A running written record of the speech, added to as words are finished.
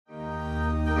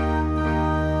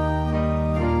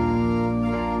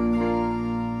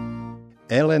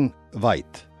Elen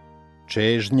Vajt,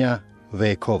 Čežnja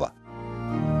vekova.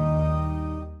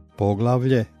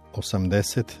 Poglavlje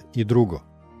 82.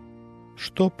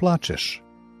 Što plačeš?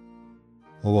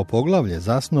 Ovo poglavlje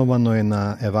zasnovano je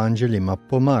na evanđeljima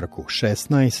po Marku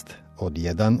 16 od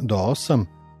 1 do 8,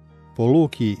 po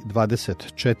Luki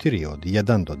 24 od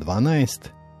 1 do 12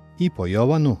 i po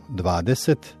Jovanu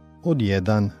 20 od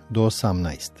 1 do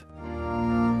 18.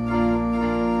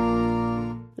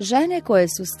 Žene koje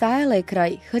su stajale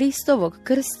kraj Hristovog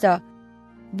krsta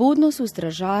budno su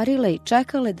stražarile i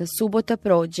čekale da subota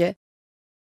prođe.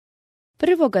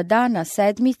 Prvoga dana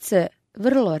sedmice,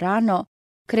 vrlo rano,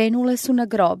 krenule su na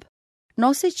grob,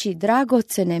 noseći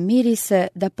dragocene mirise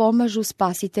da pomažu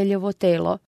spasiteljevo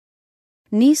telo.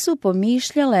 Nisu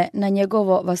pomišljale na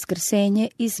njegovo vaskrsenje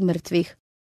iz mrtvih.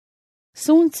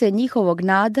 Sunce njihovog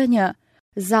nadanja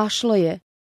zašlo je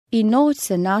i noć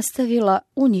se nastavila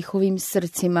u njihovim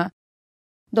srcima.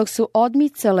 Dok su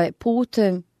odmicale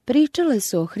putem, pričale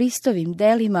su o Hristovim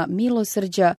delima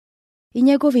milosrđa i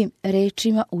njegovim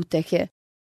rečima utehe.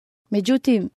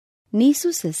 Međutim,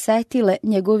 nisu se setile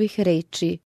njegovih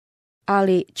reči,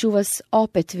 ali ću vas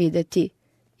opet videti.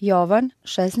 Jovan,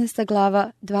 16.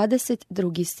 glava,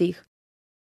 22. stih.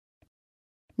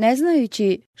 Ne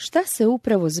znajući šta se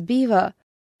upravo zbiva,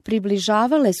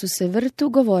 približavale su se vrtu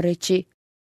govoreći: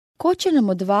 ko će nam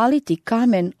odvaliti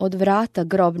kamen od vrata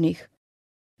grobnih?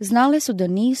 Znale su da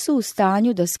nisu u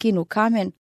stanju da skinu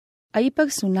kamen, a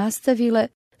ipak su nastavile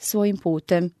svojim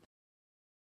putem.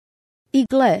 I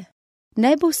gle,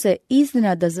 nebo se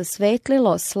iznenada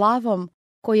zasvetlilo slavom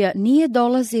koja nije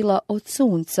dolazila od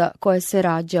sunca koje se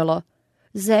rađalo.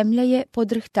 Zemlja je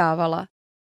podrhtavala.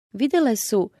 Videle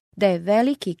su da je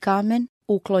veliki kamen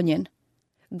uklonjen.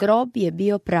 Grob je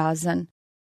bio prazan.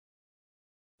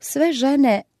 Sve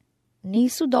žene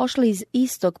nisu došle iz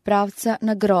istog pravca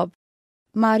na grob.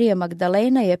 Marija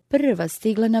Magdalena je prva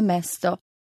stigla na mesto.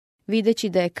 Videći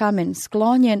da je kamen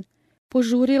sklonjen,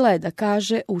 požurila je da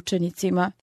kaže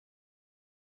učenicima.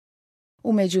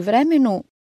 U međuvremenu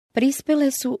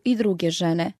prispele su i druge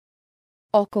žene.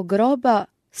 Oko groba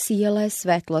sijala je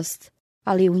svetlost,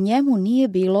 ali u njemu nije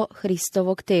bilo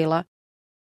Hristovog tela.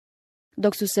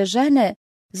 Dok su se žene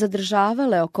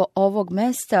zadržavale oko ovog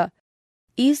mesta,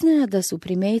 iznenada su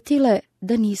primetile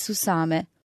da nisu same.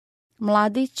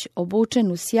 Mladić,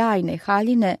 obučen u sjajne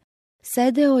haljine,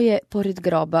 sedeo je pored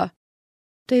groba.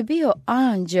 To je bio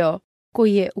anđeo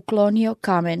koji je uklonio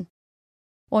kamen.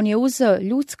 On je uzeo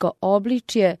ljudsko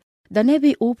obličje da ne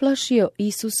bi uplašio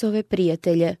Isusove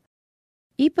prijatelje.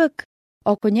 Ipak,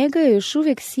 oko njega je još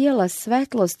uvijek sijala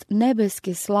svetlost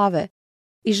nebeske slave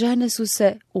i žene su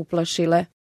se uplašile.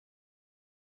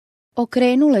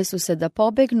 Okrenule su se da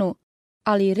pobegnu,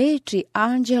 ali reči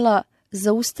anđela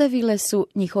zaustavile su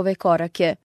njihove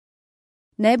korake.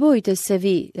 Ne bojte se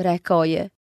vi, rekao je,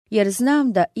 jer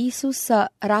znam da Isusa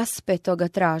raspetoga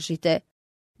tražite.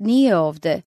 Nije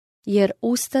ovde, jer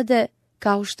ustade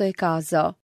kao što je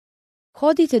kazao.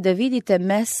 Hodite da vidite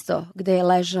mesto gde je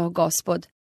ležao Gospod,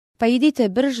 pa idite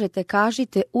brže te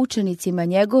kažite učenicima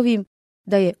njegovim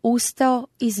da je ustao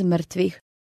iz mrtvih.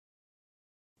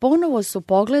 Ponovo su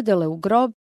pogledale u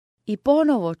grob i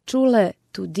ponovo čule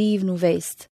tu divnu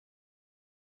vest.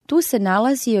 Tu se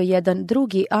nalazio jedan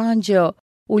drugi anđeo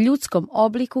u ljudskom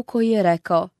obliku koji je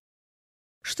rekao: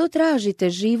 što tražite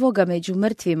živoga među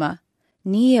mrtvima?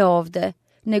 Nije ovde,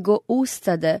 nego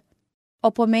ustade.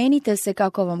 Opomenite se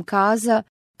kako vam kaza,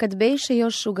 kad beše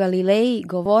još u Galileji,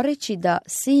 govoreći da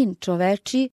sin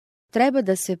čoveči treba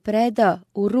da se preda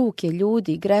u ruke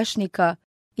ljudi grešnika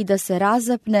i da se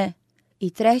razapne i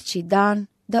treći dan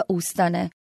da ustane.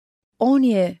 On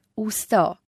je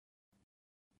ustao.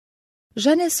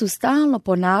 Žene su stalno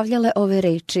ponavljale ove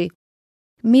reči.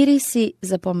 Mirisi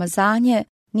za pomazanje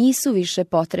nisu više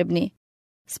potrebni.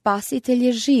 Spasitelj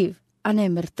je živ, a ne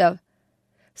mrtav.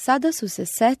 Sada su se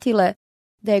setile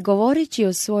da je govoreći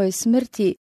o svojoj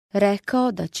smrti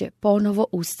rekao da će ponovo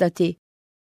ustati.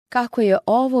 Kako je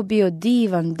ovo bio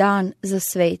divan dan za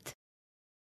svet.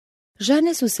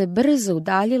 Žene su se brzo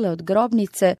udaljile od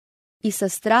grobnice i sa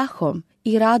strahom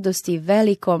i radosti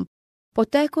velikom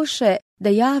potekoše da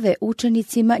jave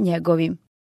učenicima njegovim.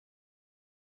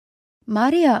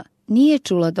 Marija nije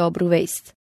čula dobru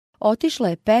vest. Otišla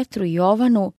je Petru i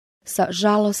Jovanu sa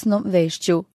žalosnom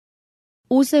vešću.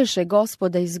 Uzeše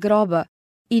Gospoda iz groba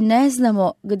i ne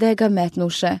znamo gde ga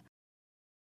metnuše.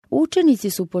 Učenici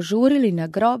su požurili na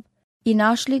grob i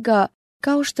našli ga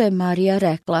kao što je Marija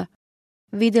rekla.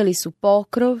 Videli su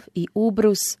pokrov i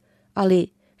ubrus, ali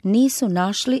nisu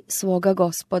našli svoga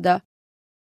Gospoda.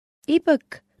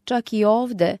 Ipak, čak i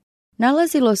ovde,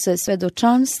 nalazilo se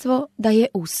svedočanstvo da je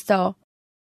ustao.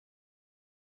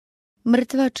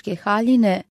 Mrtvačke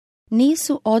haljine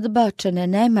nisu odbačene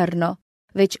nemarno,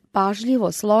 već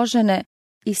pažljivo složene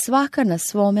i svaka na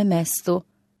svome mestu.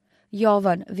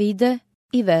 Jovan vide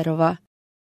i verova.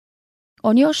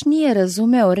 On još nije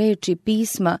razumeo reči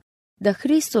pisma da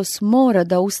Hristos mora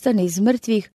da ustane iz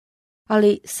mrtvih,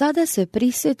 ali sada se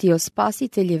prisjetio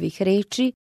Spasiteljevih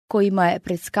reči kojima je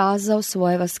predskazao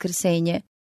svoje vaskrsenje.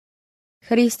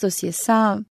 Hristos je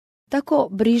sam tako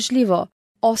brižljivo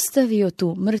ostavio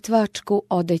tu mrtvačku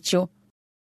odeću.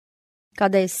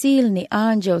 Kada je silni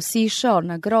anđeo sišao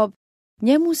na grob,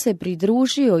 njemu se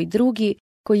pridružio i drugi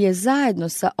koji je zajedno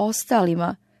sa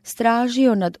ostalima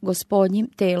stražio nad Gospodnjim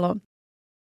telom.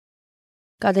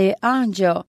 Kada je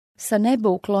anđeo sa neba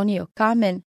uklonio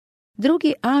kamen,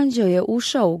 drugi anđeo je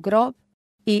ušao u grob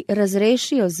i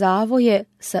razrešio zavoje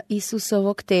sa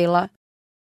Isusovog tela.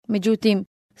 Međutim,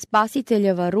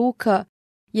 Spasiteljeva ruka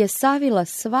je savila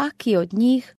svaki od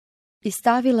njih i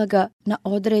stavila ga na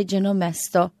određeno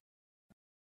mesto.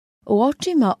 U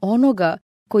očima onoga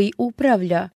koji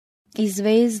upravlja i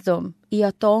zvezdom i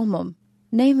atomom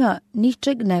nema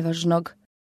ničeg nevažnog.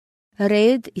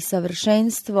 Red i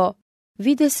savršenstvo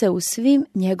vide se u svim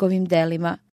njegovim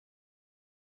delima.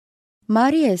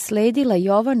 Marija je sledila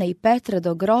Jovana i Petra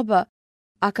do groba,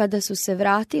 a kada su se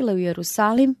vratile u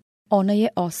Jerusalim, ona je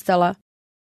ostala.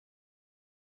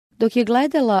 Dok je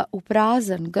gledala u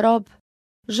prazan grob,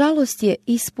 žalost je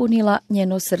ispunila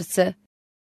njeno srce.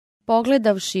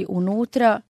 Pogledavši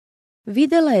unutra,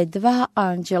 videla je dva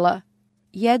anđela,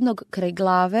 jednog kraj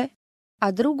glave,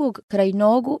 a drugog kraj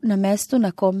nogu na mestu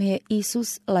na kome je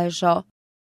Isus ležao.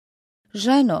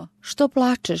 Ženo, što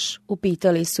plačeš?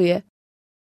 Upitali su je.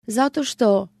 Zato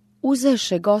što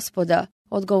uzeše Gospoda,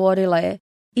 odgovorila je,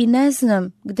 i ne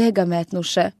znam gde ga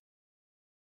metnuše.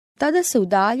 Tada se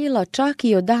udaljila čak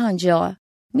i od anđela,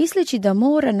 misleći da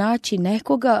mora naći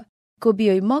nekoga ko bi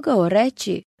joj mogao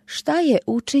reći šta je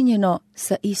učinjeno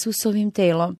sa Isusovim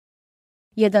telom.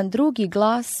 Jedan drugi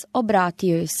glas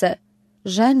obratio joj se.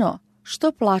 Ženo,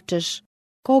 što plačeš?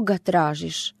 Koga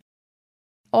tražiš?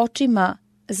 Očima,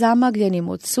 zamagljenim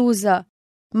od suza,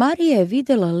 Marija je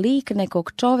videla lik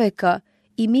nekog čoveka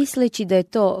i misleći da je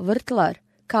to vrtlar,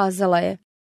 kazala je: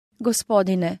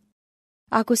 Gospodine,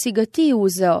 ako si ga ti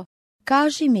uzeo,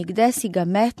 kaži mi gde si ga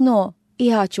metnuo i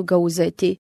ja ću ga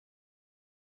uzeti.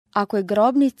 Ako je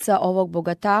grobnica ovog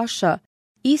bogataša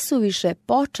isuviše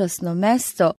počasno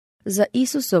mesto za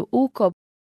Isusov ukop,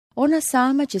 ona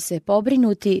sama će se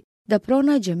pobrinuti da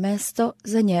pronađe mesto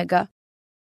za njega.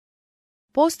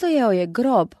 Postojao je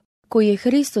grob koji je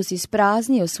Hristos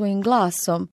ispraznio svojim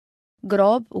glasom,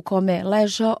 grob u kome je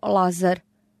ležao Lazar.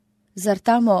 Zar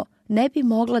tamo ne bi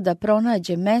mogla da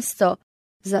pronađe mesto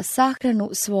za sahranu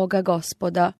svoga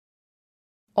Gospoda?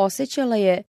 Osjećala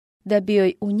je da bi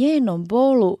joj u njenom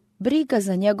bolu briga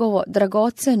za njegovo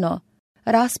dragoceno,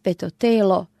 raspeto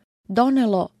telo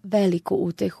donelo veliku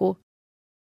utehu.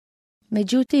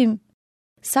 Međutim,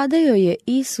 sada joj je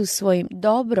Isus svojim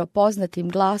dobro poznatim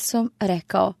glasom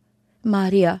rekao: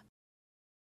 Marija.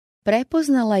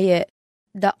 Prepoznala je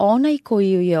da onaj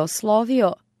koji ju je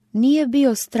oslovio nije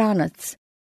bio stranac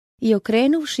i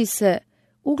okrenuvši se,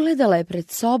 ugledala je pred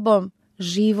sobom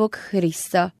živog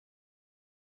Hrista.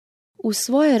 U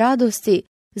svoje radosti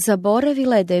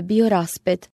zaboravila je da je bio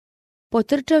raspet.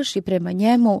 Potrčavši prema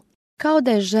njemu, kao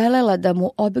da je želela da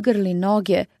mu obgrli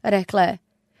noge, rekla je: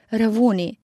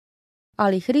 Ravuni.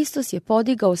 Ali Hristos je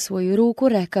podigao svoju ruku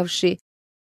rekavši: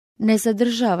 Ne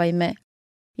zadržavaj me,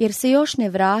 jer se još ne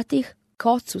vratih k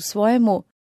ocu svojemu,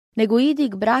 nego idi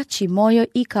k braći mojoj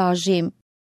i kaži im: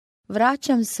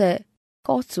 Vraćam se k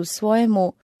ocu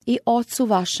svojemu i ocu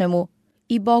vašemu,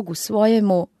 i Bogu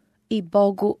svojemu i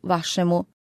Bogu vašemu.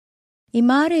 I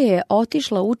Marija je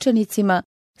otišla učenicima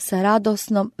sa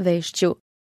radosnom vešću.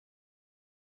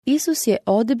 Isus je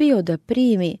odbio da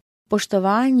primi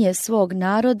poštovanje svog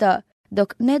naroda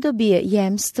dok ne dobije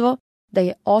jemstvo da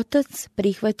je Otac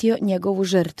prihvatio njegovu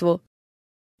žrtvu.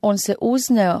 On se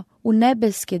uzneo u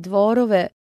nebeske dvorove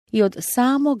i od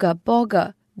samoga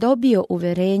Boga dobio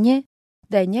uverenje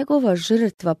da je njegova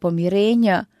žrtva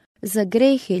pomirenja za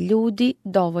grehe ljudi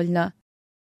dovoljna,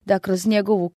 da kroz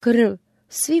njegovu krv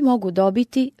svi mogu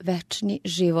dobiti večni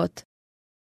život.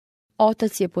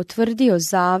 Otac je potvrdio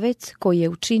zavet koji je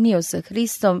učinio sa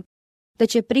Hristom, da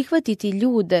će prihvatiti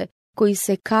ljude koji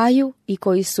se kaju i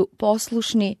koji su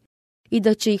poslušni i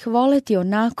da će ih voleti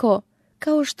onako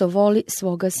kao što voli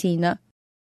svoga sina.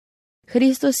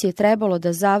 Hristos je trebalo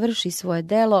da završi svoje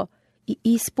delo i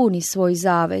ispuni svoj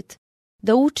zavet,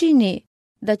 da učini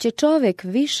da će čovjek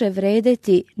više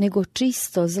vredeti nego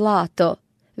čisto zlato,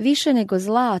 više nego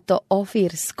zlato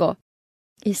ofirsko.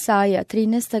 Isaija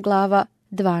 13. glava,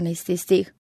 12.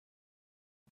 stih.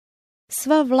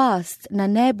 Sva vlast na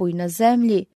nebu i na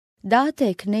zemlji data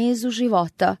je knezu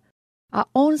života, a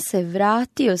on se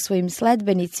vratio svojim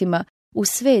sledbenicima u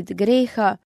svet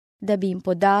greha da bi im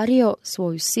podario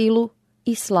svoju silu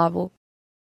i slavu.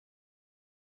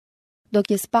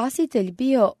 Dok je Spasitelj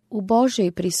bio u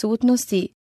Božjoj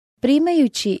prisutnosti,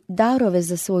 primajući darove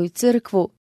za svoju crkvu,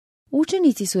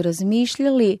 učenici su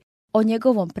razmišljali o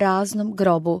njegovom praznom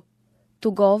grobu,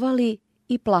 tugovali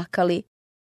i plakali.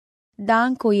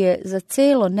 Dan koji je za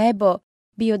celo nebo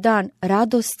bio dan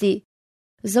radosti,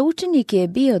 za učenike je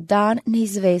bio dan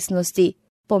neizvesnosti,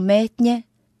 pometnje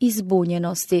i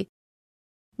zbunjenosti.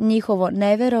 Njihovo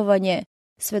neverovanje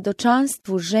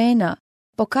svedočanstvu žena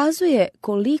pokazuje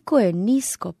koliko je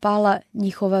nisko pala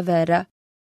njihova vera.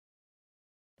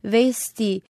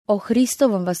 Vesti o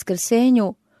Hristovom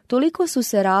vaskrsenju toliko su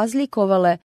se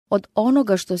razlikovale od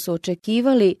onoga što su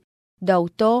očekivali da u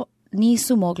to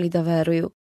nisu mogli da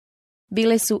veruju.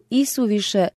 Bile su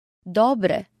isuviše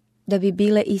dobre da bi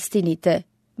bile istinite,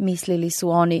 mislili su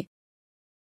oni.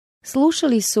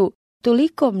 Slušali su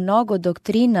toliko mnogo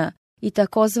doktrina i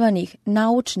takozvanih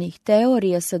naučnih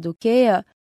teorija Sadukeja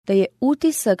da je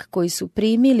utisak koji su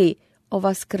primili o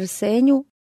vaskrsenju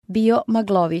bio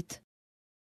maglovit.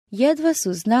 Jedva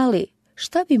su znali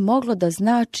šta bi moglo da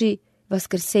znači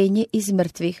vaskrsenje iz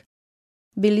mrtvih.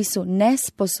 Bili su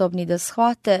nesposobni da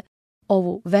shvate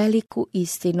ovu veliku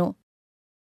istinu.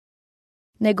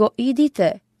 Nego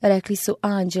idite, rekli su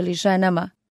anđeli ženama,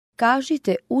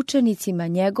 kažite učenicima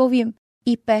njegovim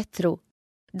i Petru,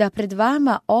 da pred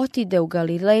vama otide u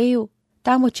Galileju,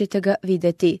 tamo ćete ga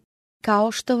videti,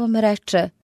 kao što vam reče.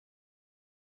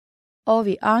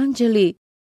 Ovi anđeli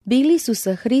bili su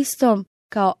sa Hristom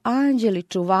kao anđeli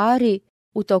čuvari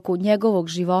u toku njegovog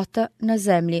života na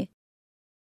zemlji.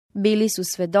 Bili su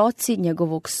svedoci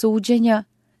njegovog suđenja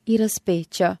i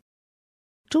raspeća.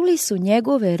 Čuli su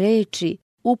njegove reči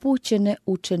upućene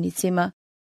učenicima.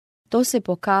 To se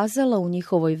pokazalo u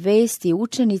njihovoj vesti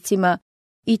učenicima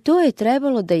i to je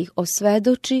trebalo da ih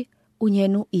osvedoči u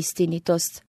njenu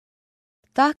istinitost.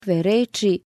 Takve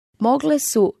reči mogle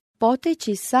su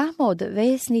poteći samo od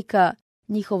vesnika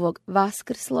njihovog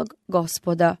vaskrslog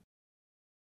Gospoda.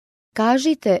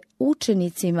 Kažite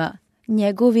učenicima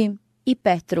njegovim i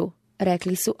Petru,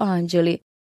 rekli su anđeli.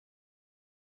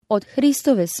 Od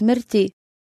Hristove smrti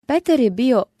Petar je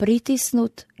bio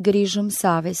pritisnut grižom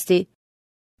savesti.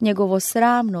 Njegovo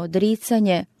sramno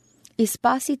odricanje i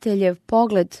Spasiteljev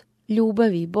pogled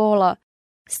ljubavi i bola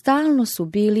stalno su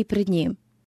bili pred njim.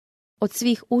 Od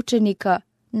svih učenika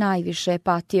najviše je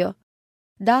patio.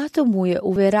 Dato mu je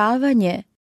uveravanje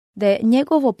da je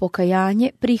njegovo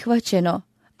pokajanje prihvaćeno,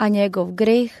 a njegov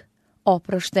greh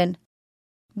oprošten.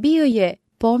 Bio je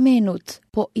pomenut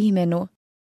po imenu.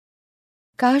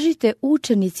 Kažite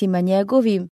učenicima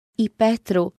njegovim i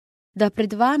Petru da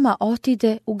pred vama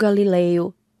otide u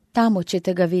Galileju, tamo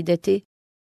ćete ga videti.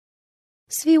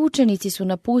 Svi učenici su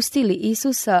napustili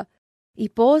Isusa i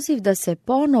poziv da se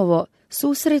ponovo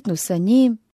susretnu sa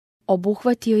njim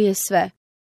obuhvatio je sve.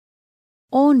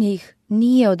 On ih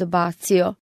nije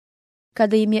odbacio.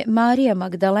 Kada im je Marija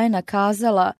Magdalena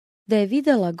kazala da je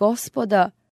videla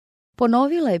Gospoda,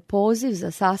 ponovila je poziv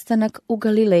za sastanak u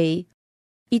Galileji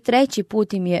i treći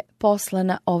put im je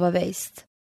poslana ova vest.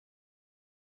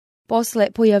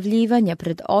 Posle pojavljivanja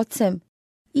pred Ocem,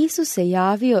 Isus se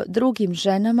javio drugim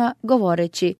ženama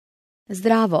govoreći: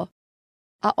 Zdravo!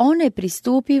 A one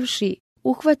pristupivši,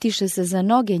 uhvatiše se za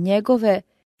noge njegove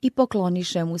i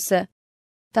pokloniše mu se.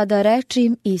 Tada reče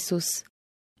im Isus: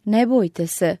 Ne bojte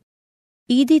se,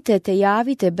 idite te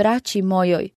javite braći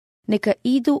mojoj, neka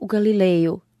idu u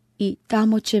Galileju i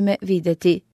tamo će me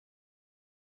videti.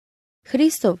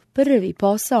 Hristov prvi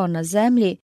posao na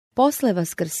zemlji posle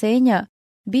vaskrsenja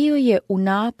bio je u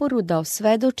naporu da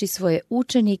osvedoči svoje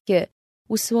učenike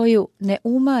u svoju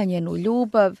neumanjenu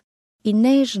ljubav i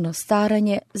nežno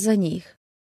staranje za njih.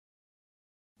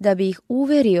 Da bi ih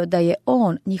uverio da je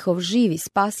on njihov živi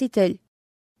spasitelj,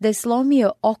 da je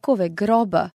slomio okove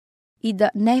groba i da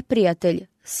neprijatelj,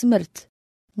 smrt,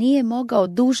 nije mogao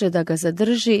duže da ga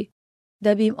zadrži,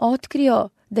 da bi im otkrio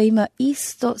da ima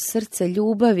isto srce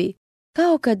ljubavi,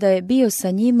 kao kada je bio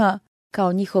sa njima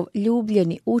kao njihov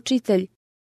ljubljeni učitelj,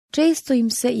 često im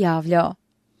se javljao.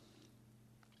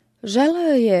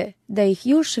 Želeo je da ih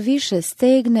još više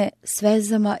stegne s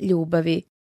vezama ljubavi.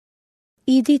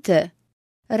 Idite,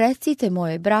 recite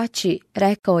moje braći,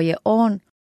 rekao je on,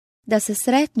 da se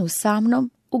sretnu sa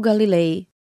mnom u Galileji.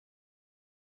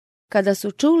 Kada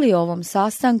su čuli o ovom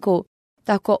sastanku,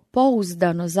 tako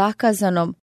pouzdano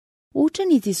zakazanom,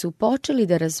 učenici su počeli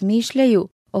da razmišljaju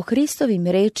o Hristovim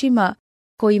rečima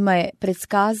kojima je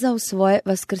predskazao svoje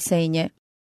vaskrsenje.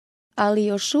 Ali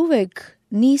još uvek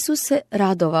nisu se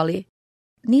radovali,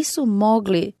 nisu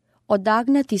mogli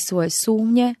odagnati svoje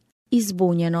sumnje i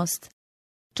zbunjenost.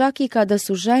 Čak i kada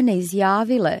su žene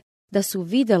izjavile da su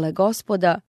videle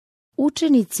Gospoda,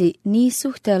 učenici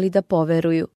nisu hteli da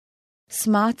poveruju.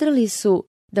 Smatrali su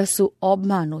da su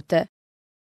obmanute.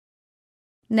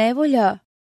 Nevolja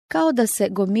kao da se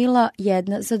gomila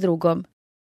jedna za drugom.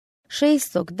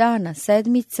 6. dana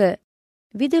sedmice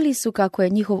vidjeli su kako je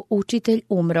njihov učitelj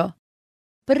umro.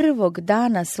 1.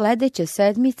 dana sledeće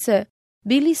sedmice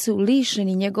bili su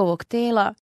lišeni njegovog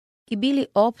tela i bili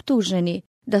optuženi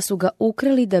da su ga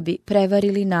ukrali da bi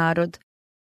prevarili narod.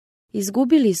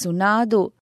 Izgubili su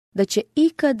nadu da će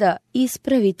ikada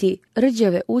ispraviti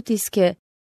rđave utiske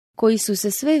koji su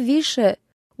se sve više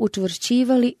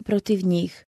učvršćivali protiv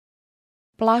njih.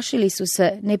 Plašili su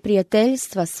se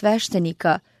neprijateljstva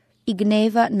sveštenika i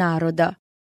gneva naroda.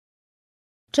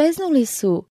 Čeznuli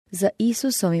su za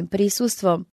Isusovim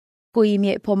prisustvom koji im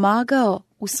je pomagao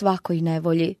u svakoj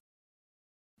nevolji.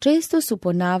 Često su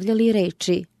ponavljali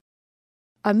reči: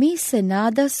 a mi se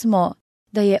nadasmo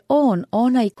da je on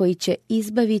onaj koji će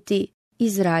izbaviti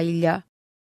Izrailja.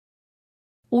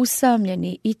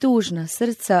 Usamljeni i tužna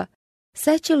srca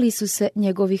sećali su se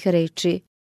njegovih reči,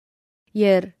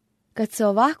 jer kad se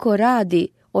ovako radi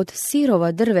od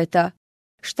sirova drveta,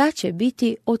 šta će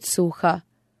biti od suha?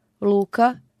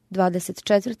 Luka,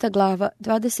 24. glava,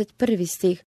 21.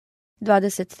 stih,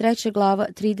 23. glava,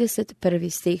 31.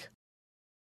 stih.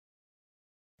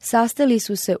 Sastali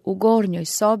su se u gornjoj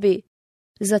sobi,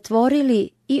 zatvorili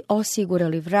i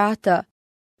osigurali vrata,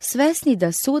 svesni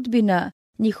da sudbina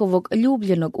njihovog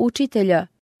ljubljenog učitelja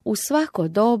u svako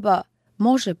doba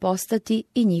može postati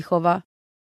i njihova.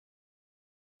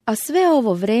 A sve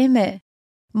ovo vreme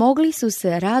mogli su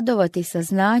se radovati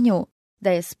saznanju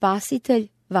da je Spasitelj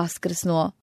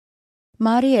vaskrsnuo.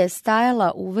 Marija je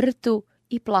stajala u vrtu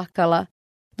i plakala,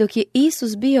 dok je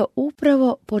Isus bio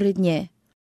upravo pored nje.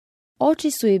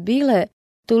 Oči su joj bile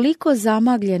toliko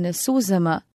zamagljene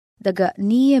suzama da ga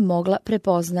nije mogla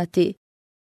prepoznati.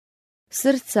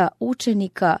 Srca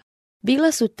učenika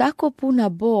bila su tako puna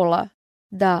bola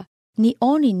da ni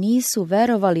oni nisu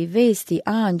verovali vesti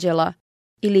anđela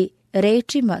ili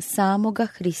rečima samoga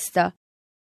Hrista.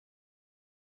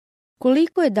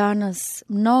 Koliko je danas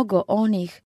mnogo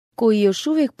onih koji još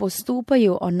uvijek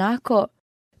postupaju onako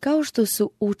kao što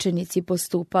su učenici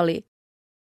postupali.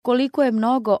 Koliko je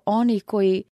mnogo onih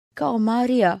koji, kao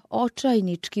Marija,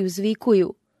 očajnički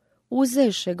uzvikuju: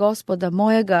 uzeše Gospoda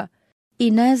mojega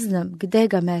i ne znam gde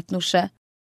ga metnuše.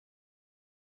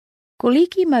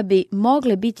 Kolikima bi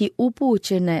mogle biti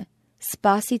upućene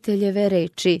Spasiteljeve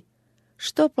reči: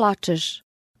 što plačeš,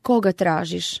 koga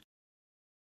tražiš?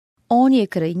 On je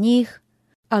kraj njih,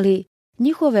 ali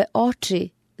njihove oči,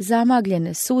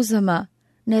 zamagljene suzama,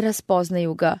 ne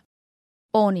raspoznaju ga.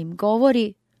 On im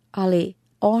govori, ali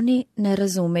oni ne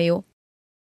razumeju.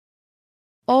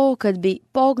 O, kad bi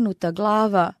pognuta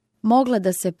glava mogla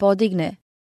da se podigne,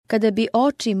 kada bi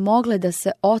oči mogle da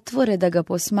se otvore da ga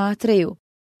posmatraju,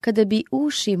 kada bi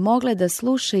uši mogle da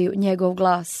slušaju njegov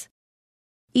glas.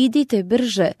 Idite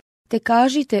brže, te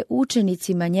kažite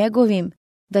učenicima njegovim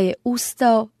da je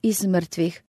ustao iz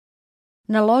mrtvih.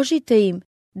 Naložite im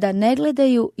da ne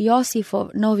gledaju Josifov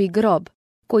novi grob,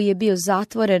 koji je bio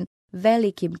zatvoren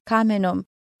velikim kamenom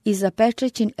i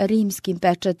zapečaćen rimskim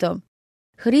pečatom.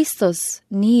 Hristos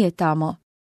nije tamo.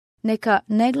 Neka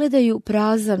ne gledaju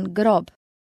prazan grob,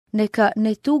 neka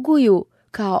ne tuguju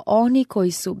kao oni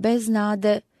koji su bez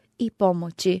nade i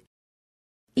pomoći.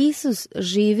 Isus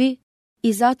živi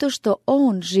i zato što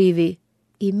on živi,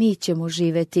 i mi ćemo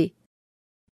živeti.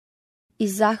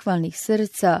 Iz zahvalnih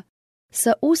srca,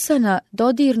 sa usana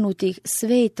dodirnutih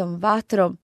svetom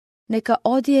vatrom, neka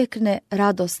odjekne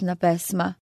radosna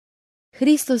pesma.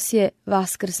 Hristos je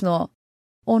vaskrsnuo.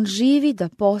 On živi da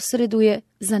posreduje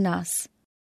za nas.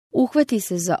 Uhvati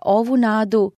se za ovu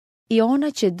nadu i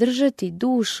ona će držati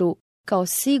dušu kao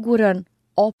siguran,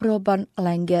 oproban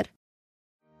lenger.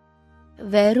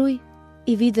 Veruj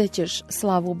i vidjet ćeš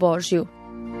slavu Božju.